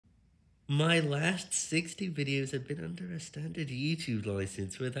My last 60 videos have been under a standard YouTube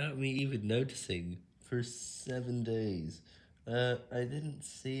license without me even noticing for 7 days. I didn't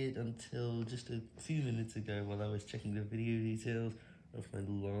see it until just a few minutes ago while I was checking the video details of my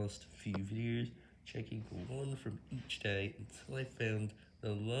last few videos, checking one from each day until I found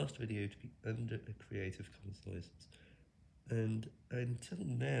the last video to be under a Creative Commons license. And until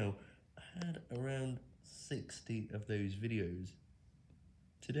now, I had around 60 of those videos.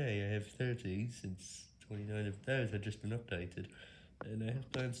 Today I have 30, since 29 of those have just been updated, and I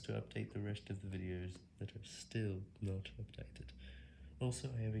have plans to update the rest of the videos that are still not updated. Also,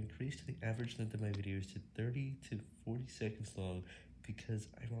 I have increased the average length of my videos to 30 to 40 seconds long because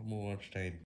I want more watch time.